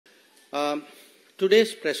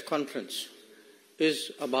Today's press conference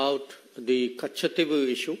is about the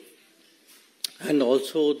Katchatheevu issue and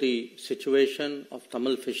also the situation of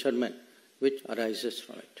Tamil fishermen which arises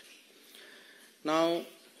from it. Now,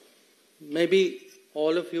 maybe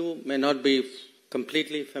all of you may not be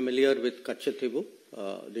completely familiar with Katchatheevu,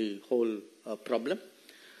 the whole problem.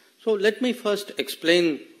 So let me first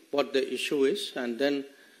explain what the issue is, and then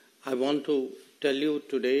I want to tell you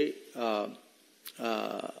today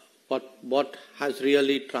what has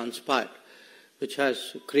really transpired, which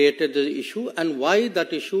has created the issue, and why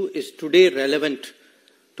that issue is today relevant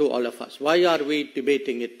to all of us. Why are we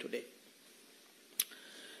debating it today?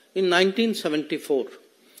 In 1974,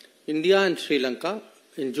 India and Sri Lanka,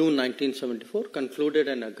 in June 1974, concluded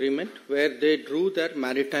an agreement where they drew their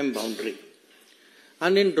maritime boundary.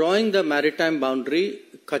 And in drawing the maritime boundary,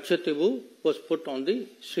 Katchatheevu was put on the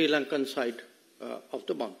Sri Lankan side of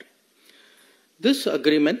the boundary. This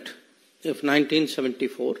agreement of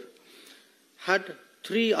 1974 had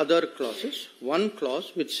three other clauses. One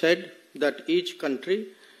clause which said that each country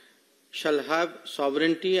shall have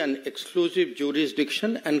sovereignty and exclusive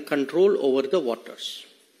jurisdiction and control over the waters.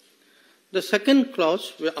 The second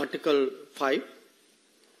clause, Article 5,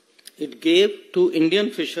 it gave to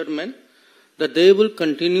Indian fishermen that they will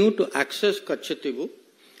continue to access Katchatheevu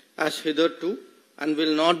as hitherto and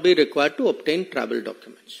will not be required to obtain travel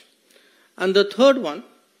documents. And the third one,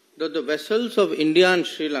 that the vessels of India and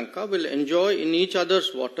Sri Lanka will enjoy in each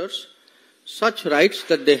other's waters such rights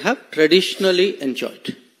that they have traditionally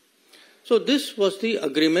enjoyed. So this was the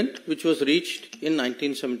agreement which was reached in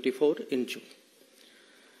 1974 in June.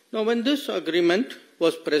 Now, when this agreement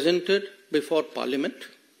was presented before Parliament,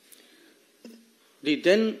 the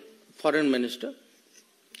then Foreign Minister,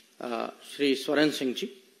 Sri Swaran Singh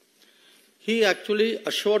ji, he actually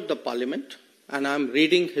assured the Parliament, and I am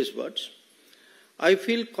reading his words, I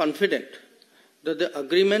feel confident that the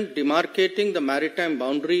agreement demarcating the maritime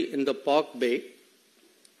boundary in the Pork Bay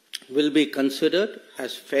will be considered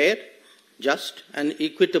as fair, just and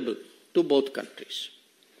equitable to both countries.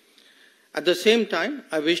 At the same time,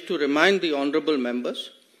 I wish to remind the honourable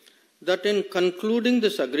members that in concluding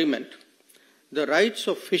this agreement, the rights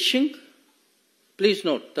of fishing, please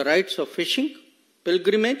note, the rights of fishing,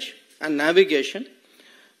 pilgrimage and navigation,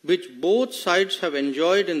 which both sides have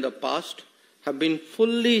enjoyed in the past, have been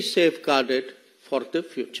fully safeguarded for the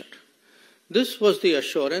future. This was the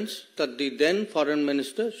assurance that the then Foreign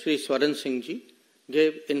Minister, Sri Swaran Singh ji,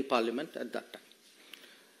 gave in Parliament at that time.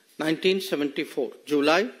 1974,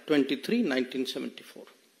 July 23, 1974.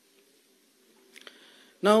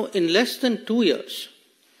 Now, in less than 2 years,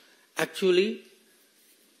 actually,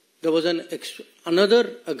 there was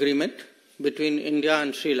another agreement between India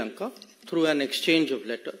and Sri Lanka through an exchange of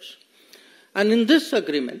letters. And in this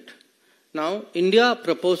agreement, now, India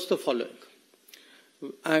proposed the following.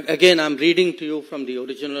 Again, I'm reading to you from the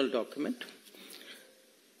original document.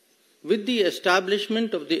 With the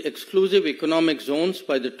establishment of the exclusive economic zones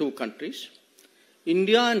by the two countries,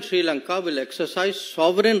 India and Sri Lanka will exercise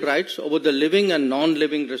sovereign rights over the living and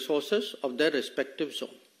non-living resources of their respective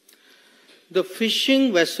zone. The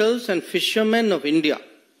fishing vessels and fishermen of India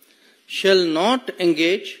shall not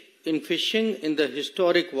engage in fishing in the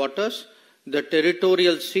historic waters, the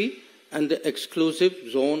territorial sea, and the exclusive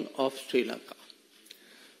zone of Sri Lanka.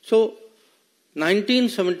 So,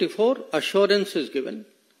 1974, assurance is given.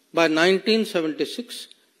 By 1976,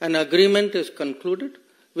 an agreement is concluded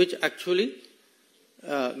which actually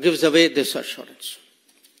gives away this assurance.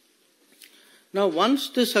 Now, once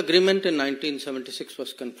this agreement in 1976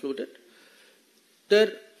 was concluded,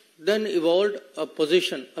 there then evolved a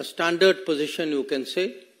position, a standard position, you can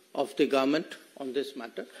say, of the government on this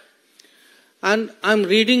matter. And I'm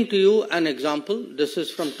reading to you an example. This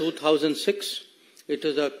is from 2006. It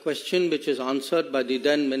is a question which is answered by the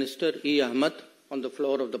then Minister E. Ahmed on the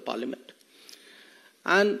floor of the Parliament.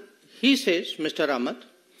 And he says, Mr. Ahmed,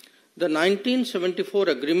 the 1974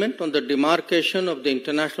 agreement on the demarcation of the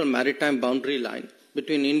international maritime boundary line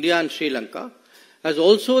between India and Sri Lanka, as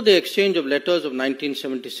also the exchange of letters of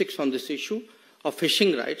 1976 on this issue of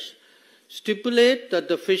fishing rights, stipulate that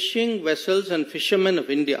the fishing vessels and fishermen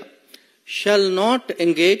of India shall not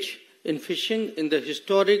engage in fishing in the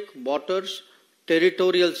historic waters,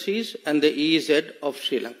 territorial seas and the EEZ of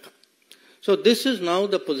Sri Lanka. So this is now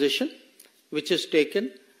the position which is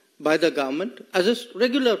taken by the government as a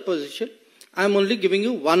regular position. I am only giving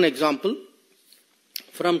you one example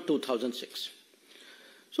from 2006.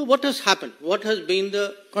 So what has happened? What has been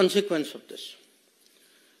the consequence of this?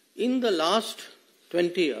 In the last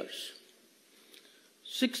 20 years,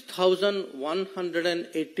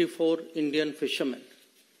 6,184 Indian fishermen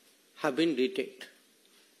have been detained.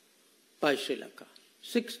 by Sri Lanka,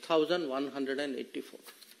 6,184.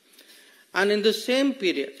 And in the same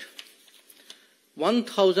period,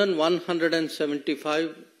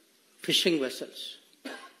 1,175 fishing vessels,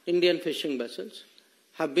 Indian fishing vessels,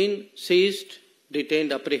 have been seized,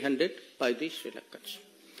 detained, apprehended by the Sri Lankans.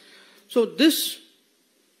 So this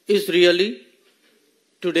is really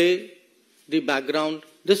today the background.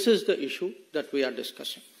 This is the issue that we are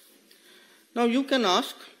discussing. Now you can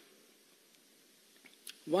ask,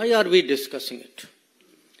 why are we discussing it?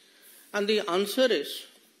 And the answer is,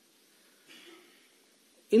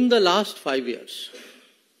 in the last 5 years,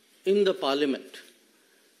 in the Parliament,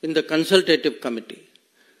 in the Consultative Committee,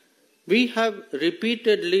 we have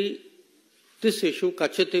repeatedly, this issue,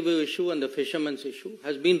 Katchatheevu issue and the fishermen's issue,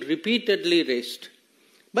 has been repeatedly raised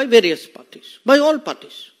by various parties, by all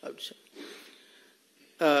parties, I would say.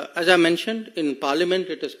 As I mentioned, in Parliament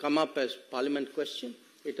it has come up as Parliament question,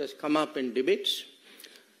 it has come up in debates,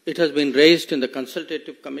 it has been raised in the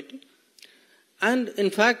Consultative Committee, and in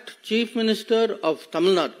fact, Chief Minister of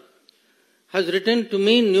Tamil Nadu has written to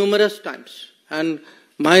me numerous times, and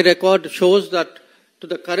my record shows that to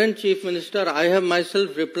the current Chief Minister, I have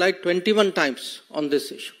myself replied 21 times on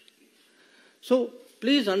this issue. So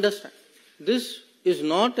please understand, this is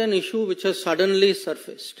not an issue which has suddenly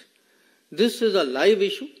surfaced. This is a live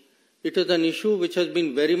issue. It is an issue which has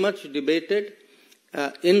been very much debated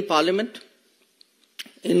in Parliament,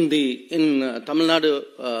 in Tamil Nadu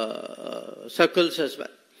circles as well.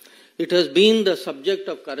 It has been the subject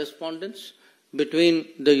of correspondence between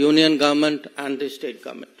the Union government and the state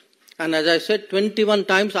government. And as I said, 21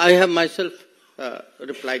 times I have myself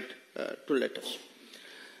replied to letters.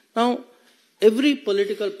 Now, every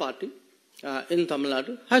political party in Tamil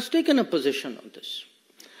Nadu has taken a position on this.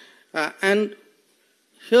 And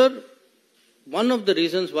here, one of the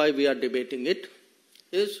reasons why we are debating it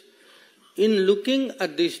is, in looking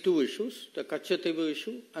at these two issues, the Katchatheevu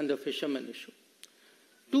issue and the fishermen issue,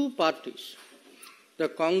 two parties, the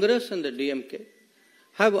Congress and the DMK,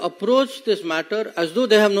 have approached this matter as though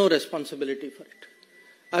they have no responsibility for it,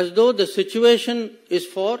 as though the situation is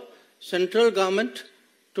for central government,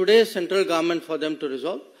 today's central government, for them to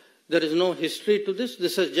resolve. There is no history to this.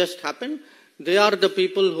 This has just happened. They are the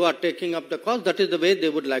people who are taking up the cause. That is the way they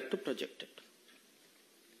would like to project it.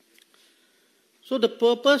 So the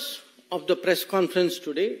purpose of the press conference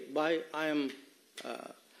today, why I am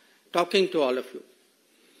talking to all of you,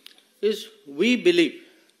 is we believe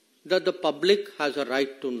that the public has a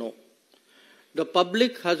right to know. The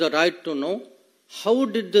public has a right to know how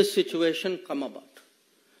did this situation come about.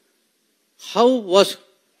 How was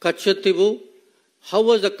Katchatheevu, how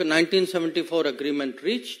was the 1974 agreement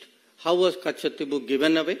reached, how was Katchatheevu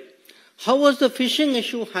given away, how was the fishing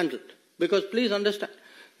issue handled. Because please understand,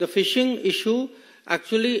 the fishing issue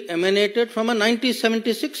actually emanated from a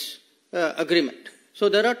 1976 agreement. So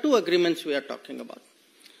there are two agreements we are talking about.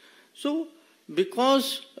 So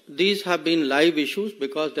because these have been live issues,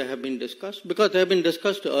 because they have been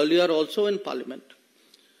discussed earlier also in Parliament,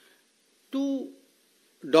 two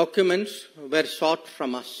documents were sought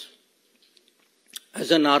from us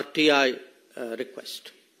as an RTI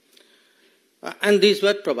request. And these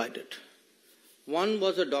were provided. One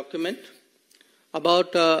was a document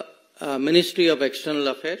about Ministry of External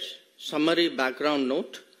Affairs, summary background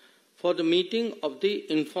note for the meeting of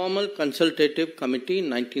the Informal Consultative Committee in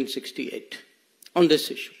 1968 on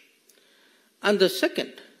this issue. And the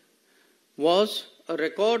second was a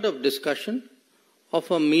record of discussion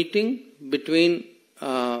of a meeting between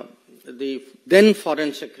the then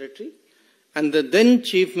Foreign Secretary and the then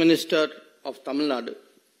Chief Minister of Tamil Nadu,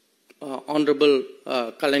 Honorable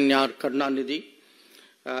Kalaignar Karunanidhi,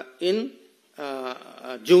 in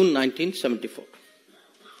June 1974.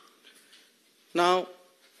 Now,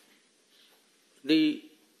 the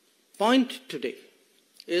point today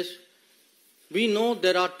is, we know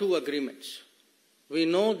there are two agreements. We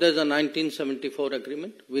know there's a 1974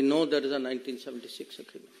 agreement. We know there is a 1976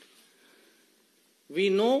 agreement. We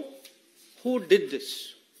know who did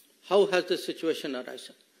this. How has the situation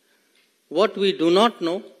arisen? What we do not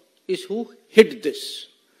know is who hid this.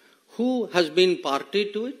 Who has been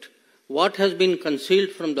party to it? What has been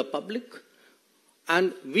concealed from the public?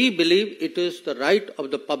 And we believe it is the right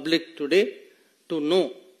of the public today to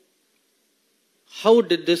know how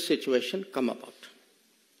did this situation come about.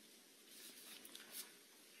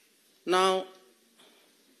 Now,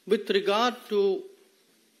 with regard to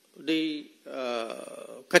the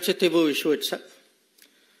Katchatheevu issue itself,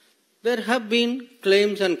 there have been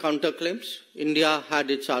claims and counterclaims. India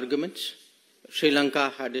had its arguments. Sri Lanka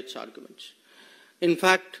had its arguments. In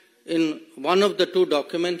fact, in one of the two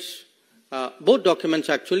documents, both documents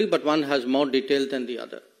actually, but one has more detail than the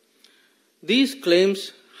other, these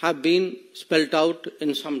claims have been spelled out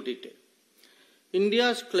in some detail.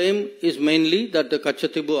 India's claim is mainly that the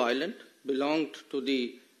Katchatheevu island belonged to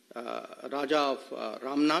the Raja of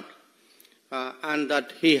Ramnath, and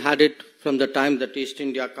that he had it from the time that East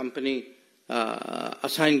India Company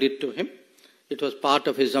assigned it to him. It was part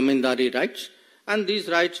of his zamindari rights, and these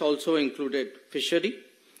rights also included fishery,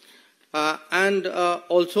 and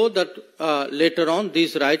also that later on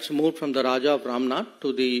these rights moved from the Raja of Ramnath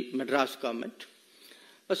to the Madras government.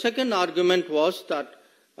 A second argument was that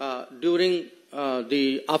during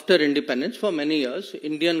after independence, for many years,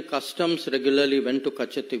 Indian customs regularly went to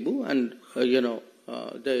Katchatheevu, and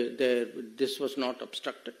this was not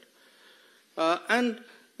obstructed. And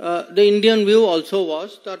the Indian view also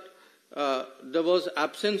was that there was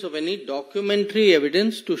absence of any documentary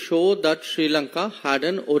evidence to show that Sri Lanka had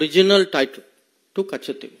an original title to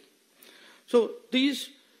Katchatheevu. So these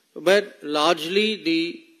were largely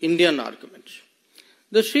the Indian arguments.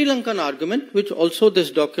 The Sri Lankan argument, which also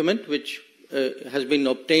this document, which has been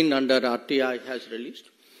obtained under RTI, has released,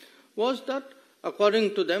 was that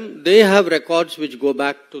according to them, they have records which go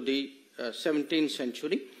back to the 17th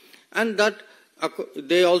century, and that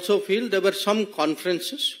they also feel there were some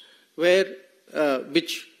conferences where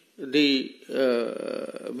which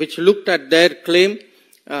looked at their claim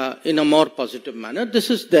in a more positive manner. This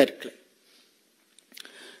is their claim.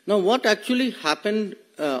 Now, what actually happened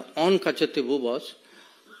on Katchatheevu was,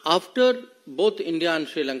 after both India and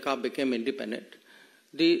Sri Lanka became independent,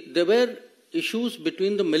 there were issues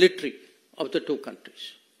between the military of the two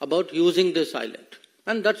countries about using this island.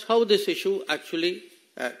 And that's how this issue actually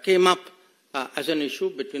came up as an issue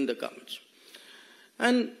between the governments.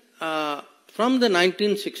 And from the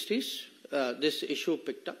 1960s, this issue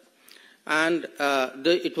picked up. And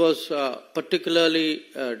it was particularly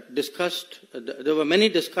discussed. There were many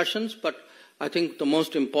discussions, but I think the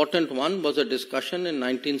most important one was a discussion in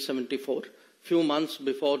 1974, few months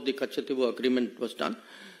before the Katchatheevu agreement was done,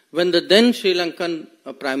 when the then Sri Lankan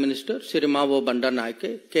Prime Minister, Sirimavo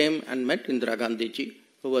Bandaranaike, came and met Indira Gandhi ji,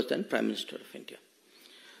 who was then Prime Minister of India.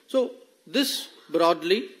 So this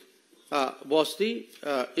broadly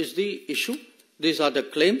is the issue. These are the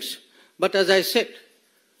claims. But as I said,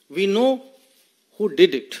 we know who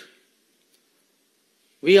did it.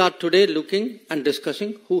 We are today looking and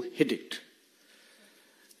discussing who hid it.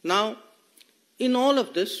 Now, in all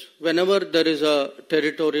of this, whenever there is a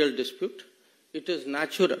territorial dispute, it is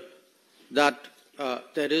natural that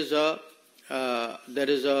there is a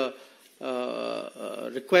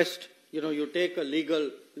request. You take a legal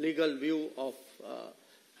view of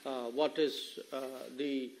what is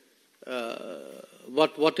the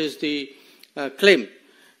claim.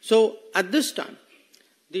 So at this time,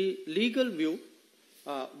 the legal view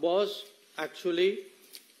was actually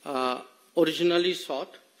originally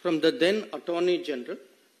sought from the then Attorney General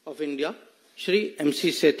of India, Sri M.C.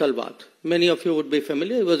 Setalvad. Many of you would be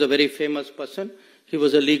familiar. He was a very famous person. He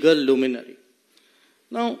was a legal luminary.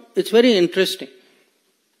 Now, it's very interesting.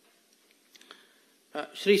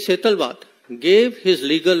 Sri Setalvad gave his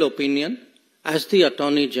legal opinion as the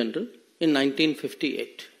Attorney General in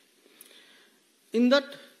 1958. In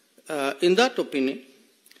that opinion,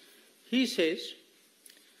 he says,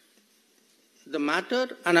 the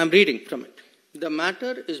matter, and I'm reading from it, the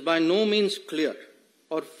matter is by no means clear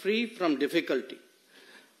or free from difficulty,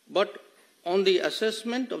 but on the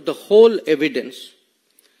assessment of the whole evidence,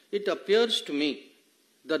 it appears to me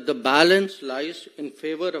that the balance lies in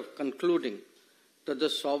favor of concluding that the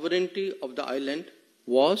sovereignty of the island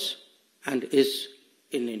was and is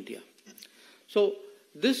in India. So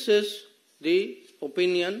this is the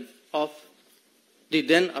opinion of the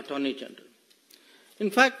then Attorney General. In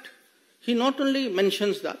fact, he not only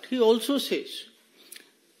mentions that, he also says,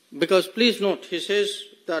 because please note, he says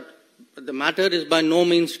that the matter is by no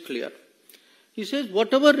means clear. He says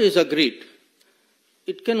whatever is agreed,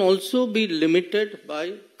 it can also be limited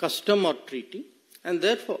by custom or treaty, and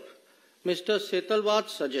therefore Mr. Setalvad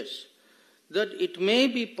suggests that it may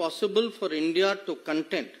be possible for India to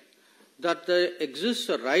contend that there exists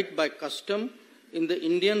a right by custom in the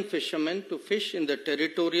Indian fishermen to fish in the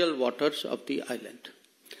territorial waters of the island.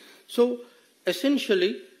 So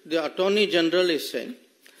essentially, the Attorney General is saying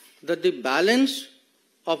that the balance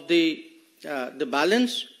of the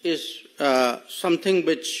balance is something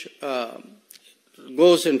which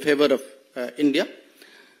goes in favor of India.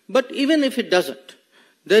 But even if it doesn't,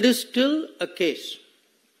 there is still a case.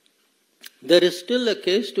 There is still a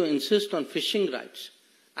case to insist on fishing rights,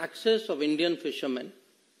 access of Indian fishermen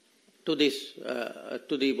to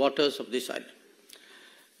the waters of this island.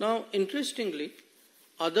 Now, interestingly,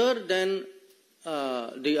 other than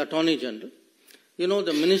the Attorney General, you know,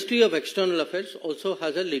 the Ministry of External Affairs also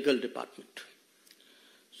has a legal department.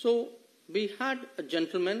 So we had a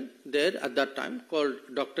gentleman there at that time called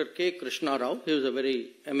Dr. K. Krishna Rao. He was a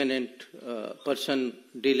very eminent person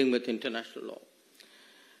dealing with international law.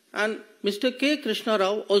 And Mr. K. Krishna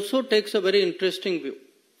Rao also takes a very interesting view.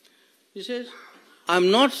 He says,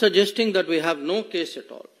 I'm not suggesting that we have no case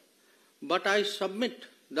at all, but I submit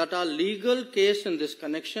that our legal case in this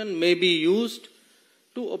connection may be used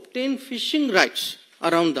to obtain fishing rights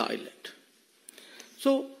around the island.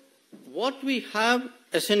 So what we have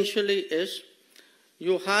essentially is,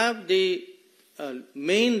 you have the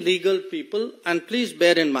main legal people, and please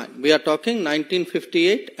bear in mind, we are talking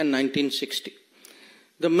 1958 and 1960.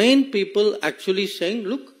 The main people actually saying,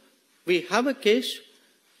 look, we have a case,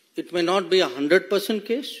 it may not be a 100%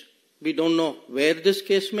 case, we don't know where this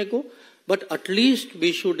case may go, but at least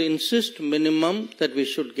we should insist minimum that we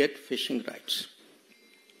should get fishing rights.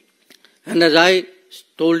 And as I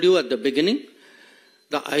told you at the beginning,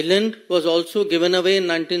 the island was also given away in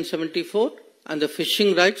 1974 and the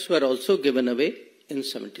fishing rights were also given away in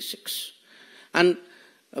 76. And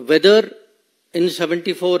whether in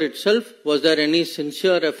 74 itself, was there any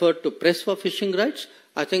sincere effort to press for fishing rights?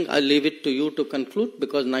 I think I'll leave it to you to conclude,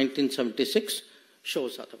 because 1976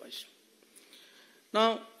 shows otherwise.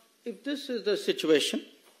 Now, if this is the situation,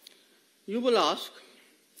 you will ask,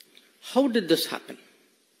 how did this happen?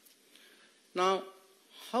 Now,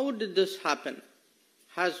 how did this happen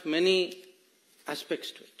has many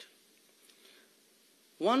aspects to it.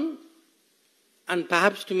 One, and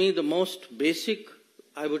perhaps to me the most basic,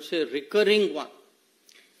 I would say recurring one,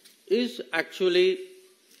 is actually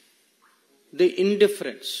the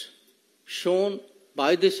indifference shown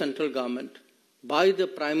by the central government, by the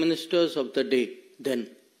prime ministers of the day then,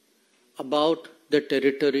 about the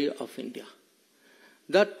territory of India.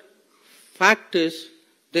 That fact is,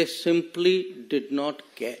 they simply did not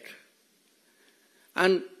care.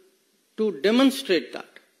 And to demonstrate that,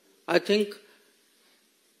 I think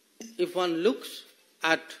if one looks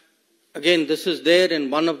at, again, this is there in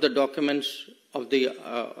one of the documents of the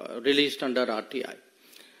released under RTI.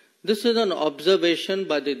 This is an observation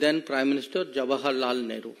by the then Prime Minister Jawaharlal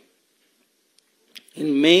Nehru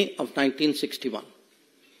in May of 1961.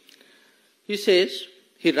 He says,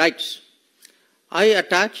 he writes, I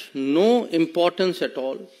attach no importance at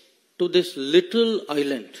all to this little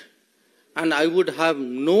island, and I would have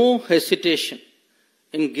no hesitation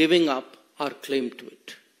in giving up our claim to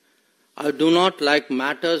it. I do not like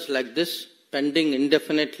matters like this pending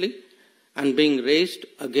indefinitely and being raised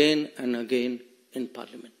again and again in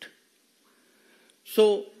Parliament.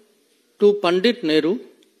 So, to Pandit Nehru,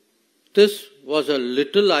 this was a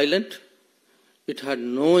little island. It had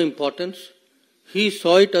no importance. He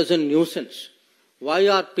saw it as a nuisance. Why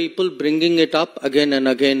are people bringing it up again and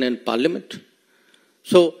again in Parliament?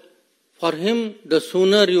 So, for him, the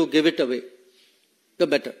sooner you give it away, the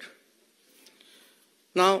better.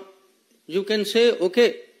 Now, you can say,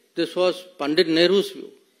 okay, this was Pandit Nehru's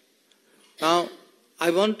view. Now,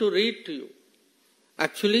 I want to read to you.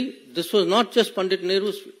 Actually, this was not just Pandit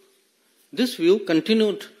Nehru's view. This view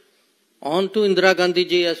continued on to Indira Gandhi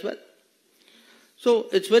ji as well. So,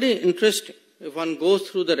 it's very interesting. If one goes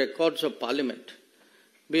through the records of Parliament,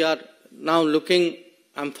 we are now looking,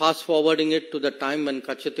 I'm fast forwarding it to the time when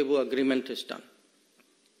Katchatheevu agreement is done.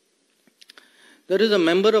 There is a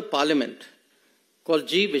member of Parliament called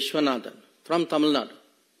G. Vishwanathan from Tamil Nadu.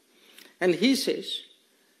 And he says,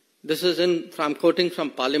 this is I'm quoting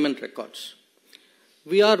from Parliament records,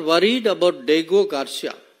 we are worried about Diego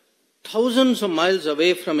Garcia, thousands of miles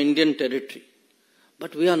away from Indian territory,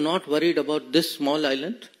 but we are not worried about this small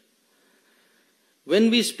island. When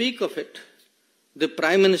we speak of it, the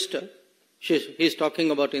Prime Minister, he's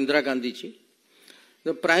talking about Indira Gandhi ji,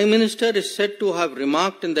 the Prime Minister is said to have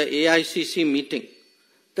remarked in the AICC meeting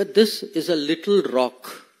that this is a little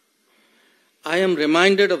rock. I am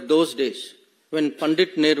reminded of those days when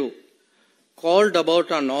Pandit Nehru called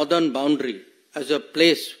about our northern boundary as a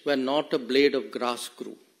place where not a blade of grass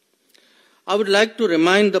grew. I would like to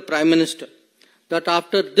remind the Prime Minister that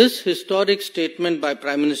after this historic statement by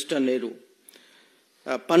Prime Minister Nehru,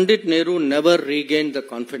 Pandit Nehru never regained the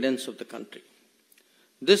confidence of the country.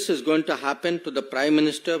 This is going to happen to the Prime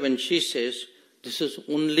Minister when she says this is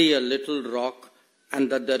only a little rock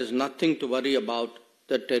and that there is nothing to worry about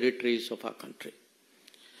the territories of our country.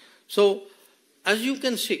 So, as you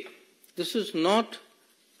can see, this is not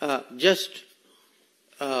just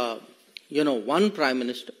one Prime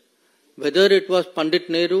Minister, whether it was Pandit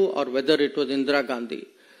Nehru or whether it was Indira Gandhi.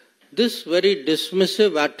 This very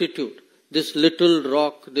dismissive attitude, this little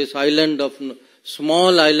rock, this island of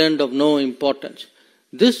small island of no importance,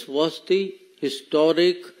 this was the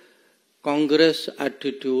historic Congress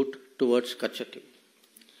attitude towards Katchatheevu.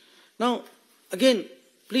 Now, again,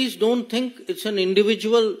 please don't think it's an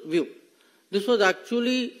individual view. This was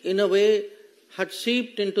actually, in a way, had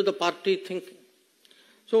seeped into the party thinking.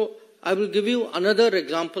 So, I will give you another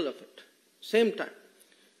example of it. Same time,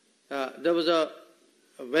 there was a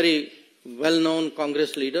very well-known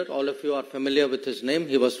Congress leader, all of you are familiar with his name,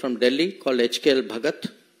 he was from Delhi, called HKL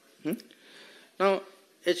Bhagat. Now,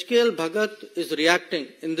 HKL Bhagat is reacting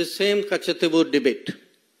in the same Katchatheevu debate.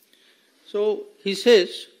 So, he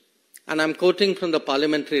says, and I'm quoting from the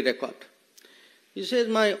parliamentary record, he says,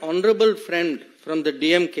 my honorable friend from the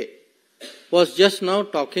DMK was just now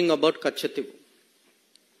talking about Katchatheevu,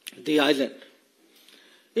 the island.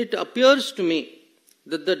 It appears to me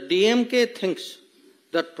that the DMK thinks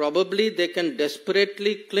that probably they can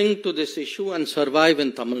desperately cling to this issue and survive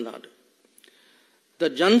in Tamil Nadu. The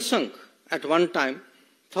Jansangh at one time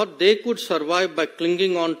thought they could survive by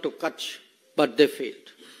clinging on to Kutch, but they failed.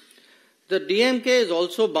 The DMK is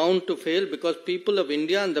also bound to fail because people of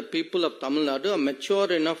India and the people of Tamil Nadu are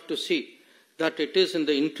mature enough to see that it is in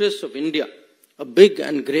the interests of India, a big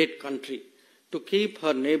and great country, to keep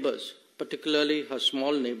her neighbors, particularly her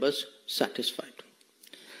small neighbors, satisfied.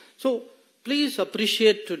 So, please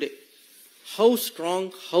appreciate today how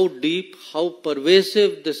strong, how deep, how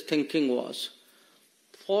pervasive this thinking was.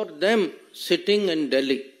 For them sitting in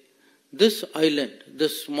Delhi, this island,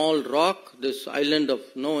 this small rock, this island of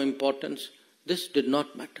no importance, this did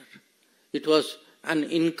not matter. It was an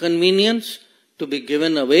inconvenience to be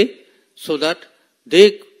given away so that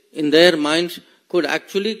they, in their minds, could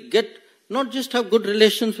actually get, not just have good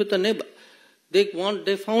relations with a neighbor. They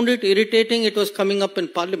found it irritating, it was coming up in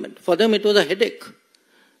parliament. For them it was a headache.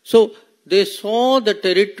 So they saw the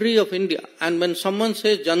territory of India. And when someone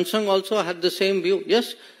says Jansangh also had the same view,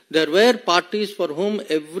 yes, there were parties for whom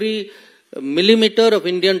every millimeter of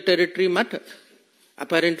Indian territory mattered.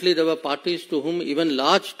 Apparently there were parties to whom even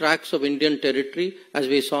large tracts of Indian territory, as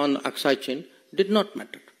we saw in Aksai Chin, did not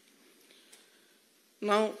matter.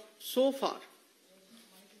 Now, so far,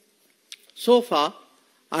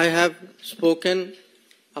 I have spoken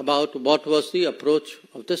about what was the approach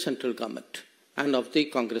of the central government and of the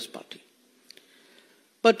Congress party.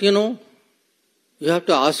 But you have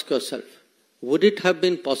to ask yourself, would it have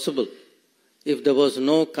been possible if there was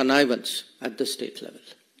no connivance at the state level?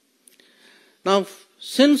 Now,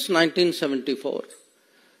 since 1974,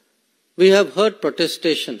 we have heard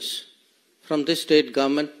protestations from the state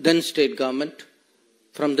government, then state government,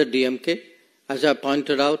 from the DMK. As I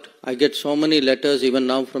pointed out, I get so many letters even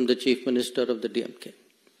now from the Chief Minister of the DMK.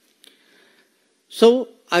 So,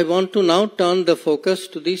 I want to now turn the focus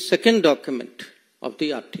to the second document of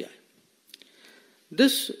the RTI.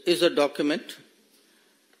 This is a document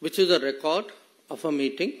which is a record of a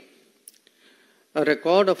meeting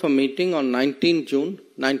on 19 June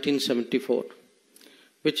 1974,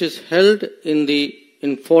 which is held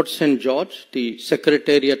in Fort St. George, the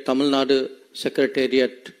Secretariat, Tamil Nadu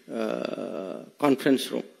Secretariat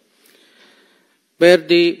conference room, where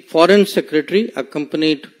the Foreign Secretary,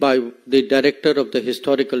 accompanied by the Director of the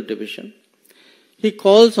Historical Division, he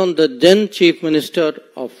calls on the then Chief Minister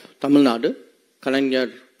of Tamil Nadu,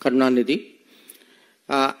 Kalaignar Karunanidhi,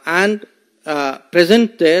 and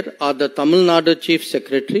present there are the Tamil Nadu Chief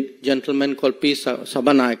Secretary, gentleman called P.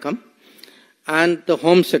 Sabanayakam, and the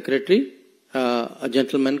Home Secretary, a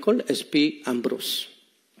gentleman called S.P. Ambrose.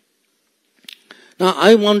 Now,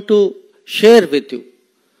 I want to share with you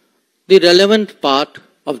the relevant part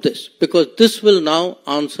of this, because this will now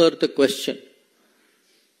answer the question.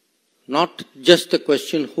 Not just the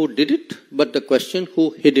question who did it, but the question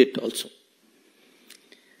who hid it also.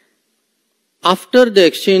 After the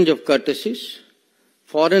exchange of courtesies,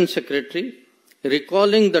 Foreign Secretary,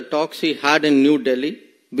 recalling the talks he had in New Delhi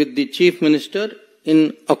with the Chief Minister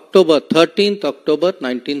in 13th October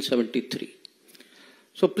 1973.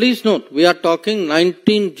 So please note, we are talking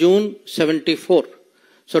 19 June 74.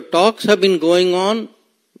 So talks have been going on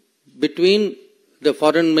between the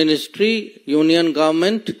Foreign Ministry, Union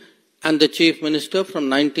Government and the Chief Minister from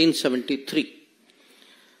 1973.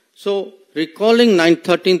 So recalling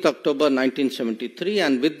 13th October 1973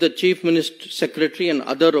 and with the Chief Minister, Secretary and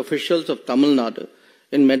other officials of Tamil Nadu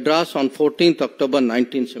in Madras on 14th October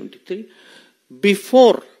 1973,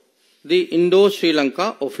 before the Indo-Sri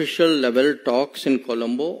Lanka official level talks in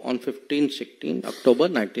Colombo on 15-16 October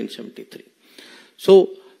 1973. So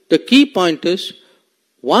the key point is,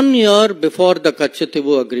 1 year before the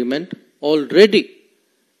Katchatheevu agreement, already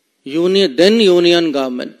then Union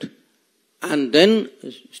government and then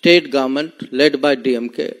state government led by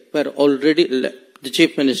DMK were already, the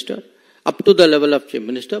Chief Minister, up to the level of Chief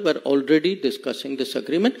Minister, were already discussing this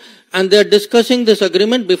agreement, and they are discussing this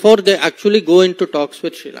agreement before they actually go into talks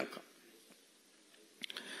with Sri Lanka.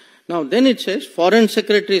 Now then it says, Foreign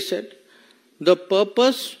Secretary said, the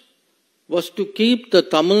purpose was to keep the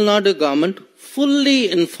Tamil Nadu government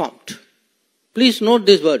fully informed. Please note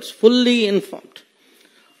these words, fully informed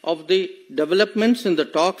of the developments in the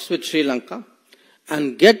talks with Sri Lanka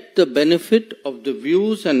and get the benefit of the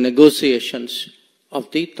views and negotiations of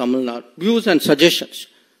the Tamil Nadu, views and suggestions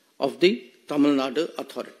of the Tamil Nadu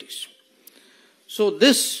authorities. So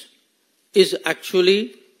this is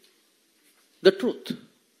actually the truth.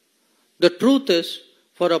 The truth is,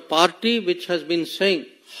 for a party which has been saying,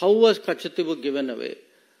 how was Katchatheevu given away?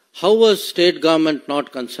 How was state government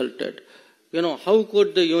not consulted? How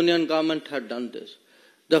could the union government have done this?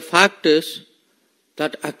 The fact is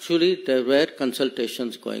that actually there were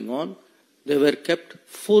consultations going on. They were kept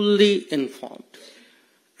fully informed.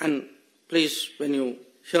 And please, when you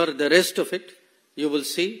hear the rest of it, you will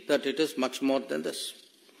see that it is much more than this.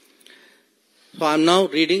 So I am now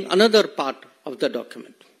reading another part of the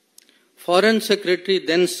document. Foreign Secretary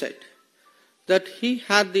then said that he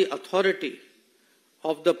had the authority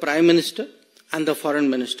of the Prime Minister and the Foreign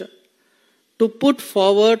Minister to put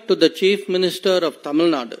forward to the Chief Minister of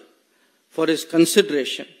Tamil Nadu for his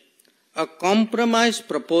consideration a compromise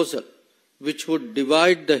proposal which would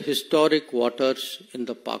divide the historic waters in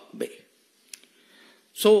the Park Bay.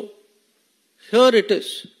 So here it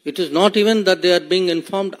is. It is not even that they are being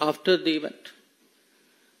informed after the event.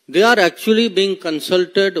 They are actually being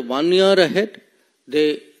consulted 1 year ahead.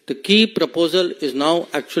 The key proposal is now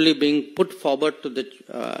actually being put forward to the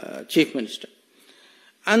Chief Minister.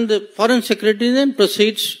 And the Foreign Secretary then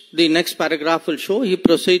proceeds, the next paragraph will show, he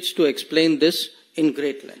proceeds to explain this in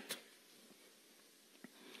great length.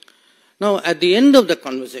 Now, at the end of the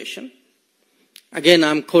conversation, again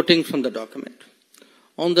I am quoting from the document,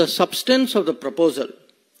 on the substance of the proposal,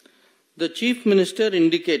 the Chief Minister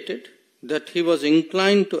indicated that he was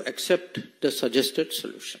inclined to accept the suggested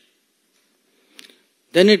solution.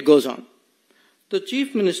 Then it goes on. The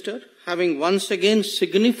Chief Minister, having once again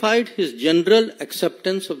signified his general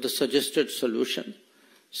acceptance of the suggested solution,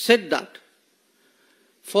 said that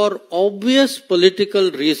for obvious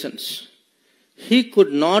political reasons, he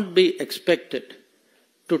could not be expected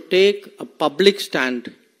to take a public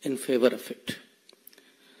stand in favor of it.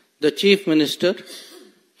 The Chief Minister,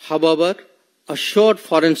 however, assured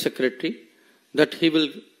Foreign Secretary that he will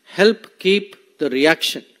help keep the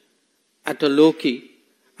reaction at a low key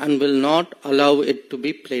and will not allow it to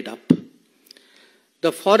be played up.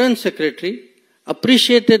 The Foreign Secretary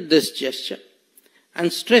appreciated this gesture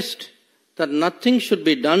and stressed that nothing should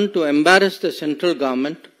be done to embarrass the central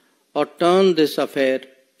government or turn this affair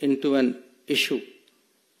into an issue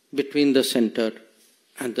between the center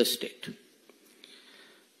and the state.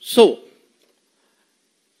 So,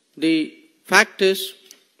 the fact is,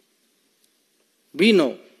 we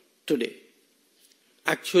know today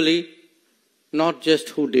actually not just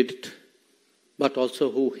who did it, but also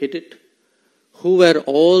who hid it, who were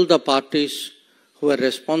all the parties who were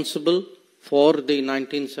responsible for the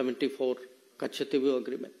 1974 Katchatheevu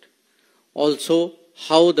agreement. Also,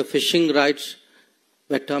 how the fishing rights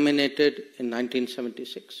were terminated in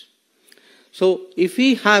 1976. So, if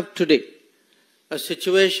we have today a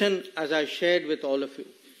situation, as I shared with all of you,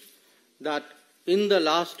 that in the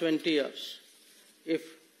last 20 years, if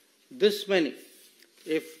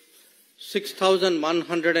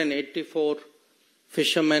 6,184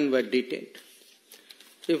 fishermen were detained,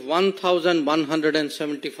 if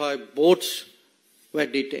 1,175 boats were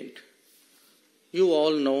detained, you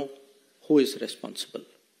all know who is responsible.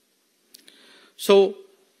 So,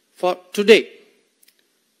 for today,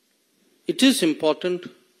 it is important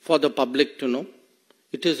for the public to know,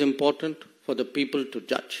 it is important for the people to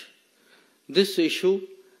judge. This issue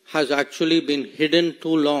has actually been hidden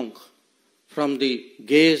too long from the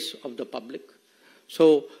gaze of the public.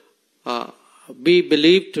 So, we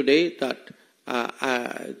believe today that,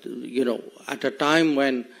 at a time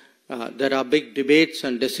when there are big debates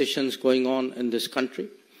and decisions going on in this country,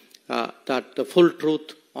 that the full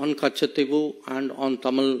truth on Katchatheevu and on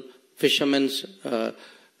Tamil fishermen's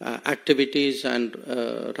activities and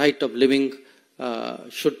right of living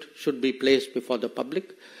should be placed before the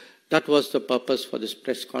public. That was the purpose for this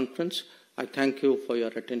press conference. I thank you for your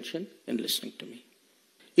attention in listening to me.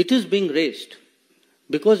 It is being raised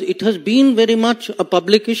because it has been very much a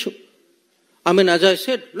public issue. I mean, as I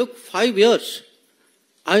said, look, 5 years.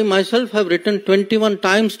 I myself have written 21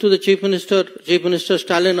 times to the Chief Minister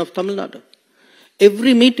Stalin of Tamil Nadu.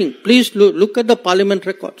 Every meeting, please look at the parliament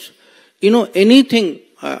records. Anything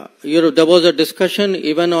there was a discussion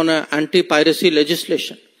even on an anti-piracy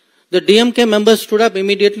legislation. The DMK members stood up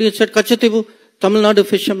immediately and said, Katchatheevu, Tamil Nadu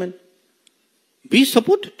fishermen, we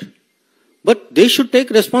support it. But they should take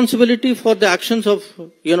responsibility for the actions of,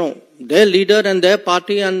 their leader and their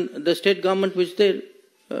party and the state government which they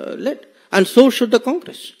led. And so should the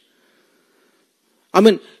Congress. I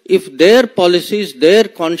mean, if their policies, their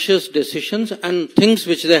conscious decisions and things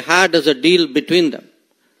which they had as a deal between them,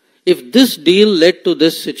 if this deal led to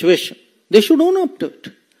this situation, they should own up to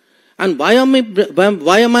it. And why am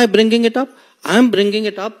I bringing it up? I am bringing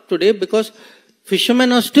it up today because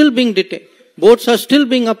fishermen are still being detained. Boats are still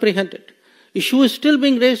being apprehended. Issue is still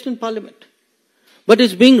being raised in Parliament. But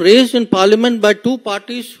it's being raised in Parliament by two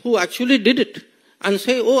parties who actually did it and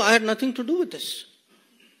say, oh, I had nothing to do with this.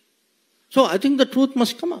 So I think the truth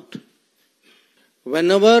must come out.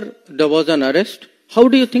 Whenever there was an arrest, how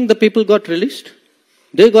do you think the people got released?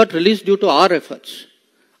 They got released due to our efforts.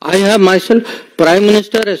 I have myself, Prime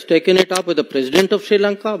Minister has taken it up with the President of Sri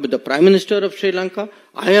Lanka, with the Prime Minister of Sri Lanka.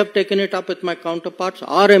 I have taken it up with my counterparts.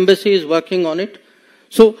 Our embassy is working on it.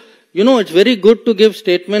 So, it's very good to give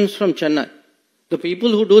statements from Chennai. The people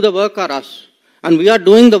who do the work are us. And we are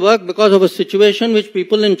doing the work because of a situation which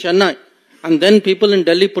people in Chennai and then people in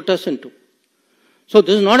Delhi put us into. So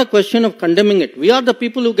this is not a question of condemning it. We are the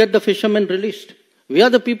people who get the fishermen released. We are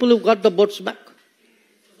the people who got the boats back.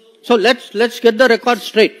 So let's get the record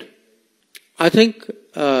straight. I think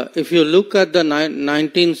if you look at the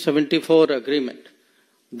 1974 agreement,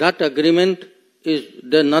 that agreement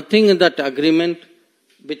there's nothing in that agreement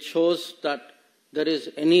which shows that there is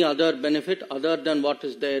any other benefit other than what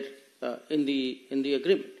is there in the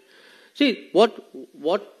agreement. See,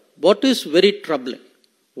 what is very troubling?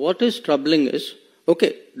 What is troubling is,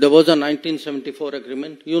 okay, there was a 1974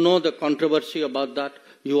 agreement. You know the controversy about that.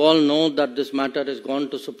 You all know that this matter has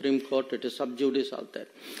gone to Supreme Court. It is sub judice out there.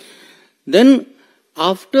 Then,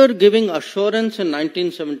 after giving assurance in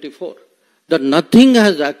 1974 that nothing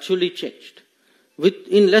has actually changed,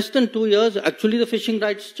 in less than 2 years, actually the fishing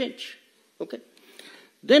rights change. Okay.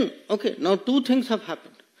 Then, okay, now two things have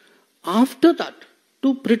happened. After that,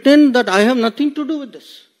 to pretend that I have nothing to do with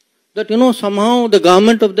this, that, somehow the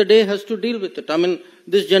government of the day has to deal with it. I mean,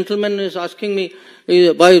 this gentleman is asking me,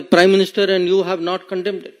 why Prime Minister and you have not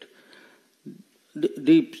condemned it.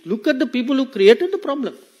 Look at the people who created the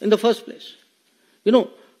problem in the first place.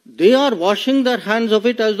 They are washing their hands of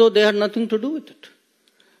it as though they had nothing to do with it.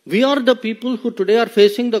 We are the people who today are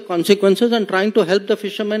facing the consequences and trying to help the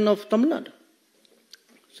fishermen of Tamil Nadu.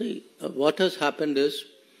 See, what has happened is,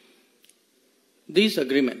 these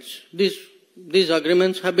agreements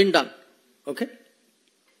have been done. Okay?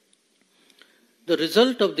 The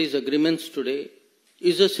result of these agreements today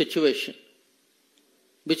is a situation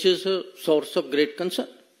which is a source of great concern.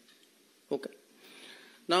 Okay.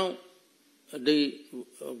 Now,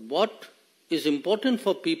 what is important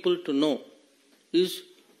for people to know is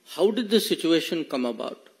how did this situation come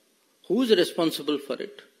about? Who is responsible for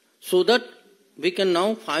it? So that we can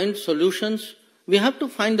now find solutions. We have to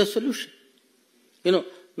find a solution.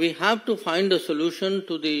 We have to find a solution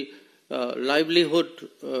to the livelihood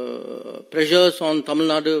pressures on Tamil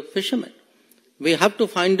Nadu fishermen. We have to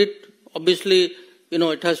find it. Obviously,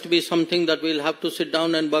 it has to be something that we'll have to sit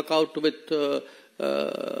down and work out with the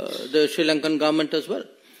Sri Lankan government as well.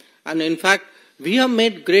 And in fact, we have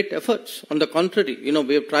made great efforts. On the contrary,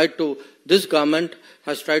 we have tried to, this government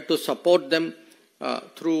has tried to support them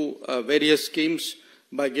through various schemes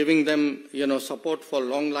by giving them, support for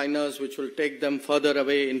longliners which will take them further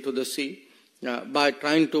away into the sea, by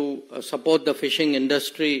trying to support the fishing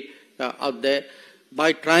industry out there,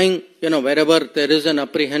 by trying, wherever there is an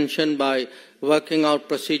apprehension, by working out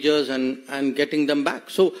procedures and getting them back.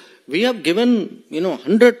 So we have given,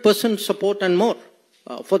 100% support and more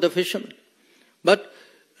for the fishermen. But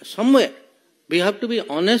somewhere we have to be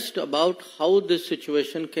honest about how this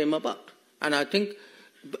situation came about. And I think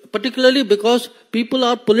particularly because people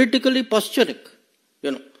are politically posturing.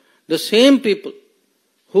 The same people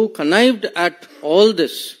who connived at all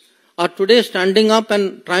this are today standing up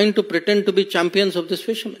and trying to pretend to be champions of this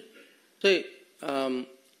fisherman. So,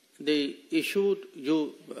 the issue,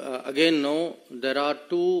 you again know, there are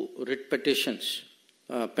 2 writ petitions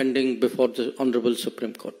pending before the Honorable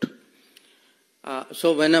Supreme Court.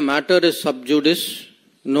 So when a matter is sub judice,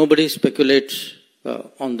 nobody speculates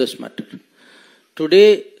on this matter.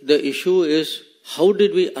 Today, the issue is, how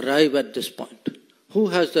did we arrive at this point? Who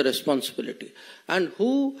has the responsibility? And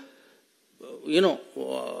who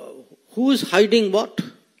is hiding what?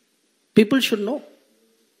 People should know.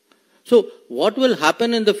 So, what will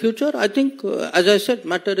happen in the future? I think, as I said,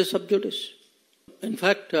 matter is sub judice. in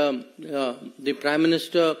fact, the Prime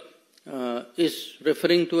Minister is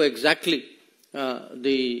referring to exactly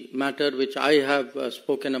the matter which I have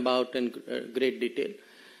spoken about in great detail.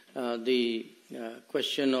 The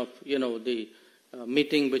question of, the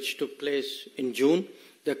meeting which took place in June,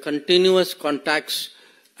 the continuous contacts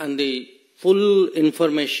and the full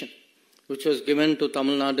information which was given to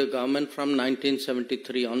Tamil Nadu government from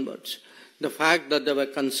 1973 onwards. The fact that they were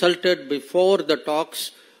consulted before the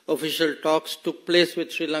talks, official talks took place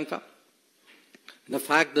with Sri Lanka. The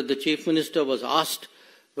fact that the Chief Minister was asked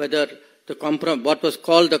whether what was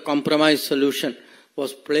called the compromise solution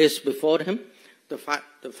was placed before him. The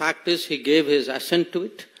fact is he gave his assent to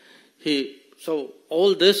it. So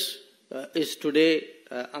all this is today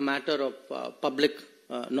a matter of public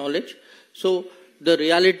knowledge. So the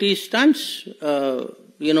reality stands,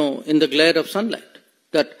 in the glare of sunlight,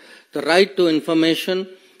 that the right to information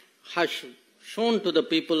has shown to the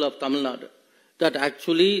people of Tamil Nadu that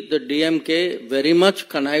actually the DMK very much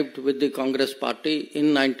connived with the Congress party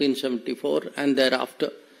in 1974 and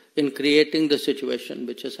thereafter in creating the situation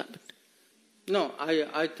which has happened. No,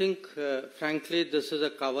 I think, frankly, this is a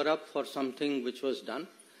cover-up for something which was done.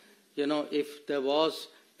 If there was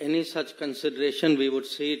any such consideration, we would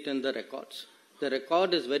see it in the records. The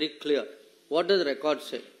record is very clear. What does the record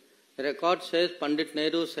say? The record says Pandit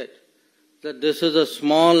Nehru said that this is a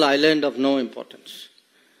small island of no importance.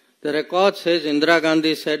 The record says Indira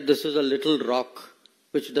Gandhi said this is a little rock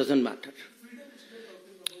which doesn't matter.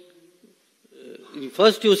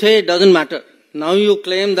 First you say it doesn't matter. Now you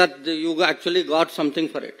claim that you actually got something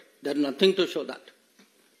for it. There's nothing to show that.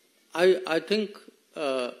 I think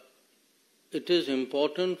it is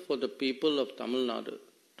important for the people of Tamil Nadu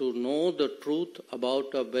to know the truth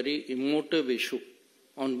about a very emotive issue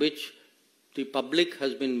on which the public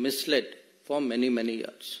has been misled for many, many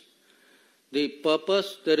years. The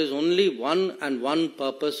purpose, there is only one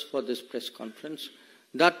purpose for this press conference.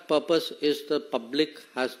 That purpose is the public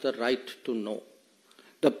has the right to know.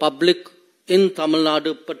 The public in Tamil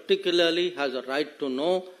Nadu particularly has a right to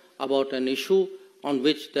know about an issue on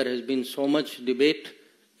which there has been so much debate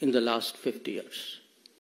in the last 50 years.